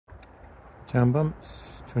Town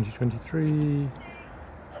Bumps 2023,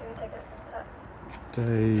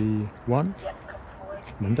 day 1,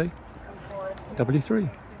 Monday, W3.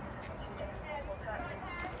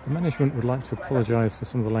 The management would like to apologise for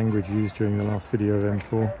some of the language used during the last video of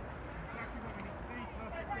M4,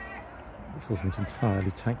 which wasn't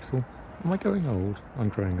entirely tactful. Am I going old? I'm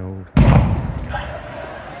growing old.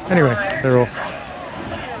 Anyway, they're off.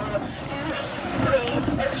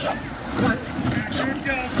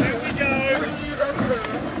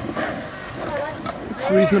 It's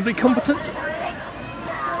reasonably competent.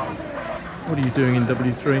 What are you doing in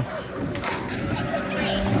W3?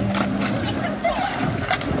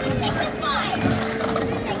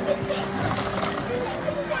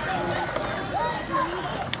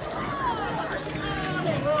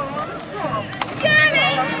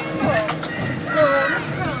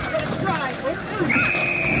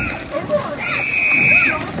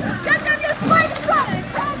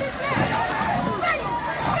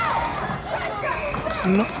 It's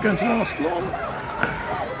not going to last long.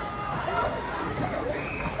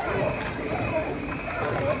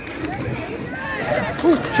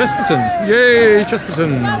 Oh, Chesterton! Yay,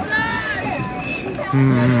 Chesterton!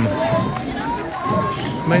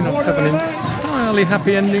 May not have an entirely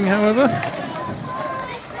happy ending, however.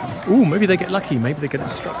 Ooh, maybe they get lucky, maybe they get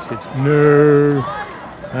obstructed. No,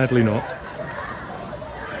 sadly not.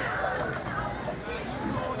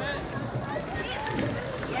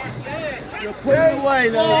 You're putting away,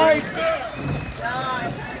 Lily.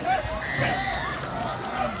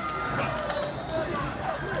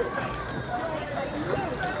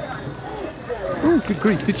 Oh, good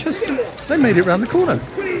grief, did Chester? They made it round the corner.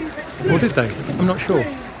 Or did they? I'm not sure.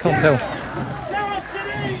 Can't tell.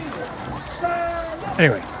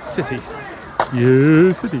 Anyway, City.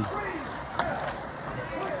 Yeah, City.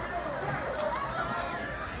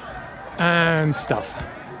 And stuff.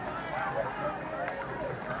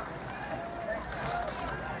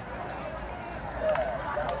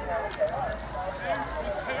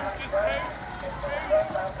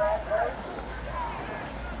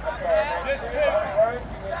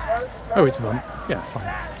 Oh, it's a bump. Yeah, fine.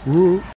 Woo.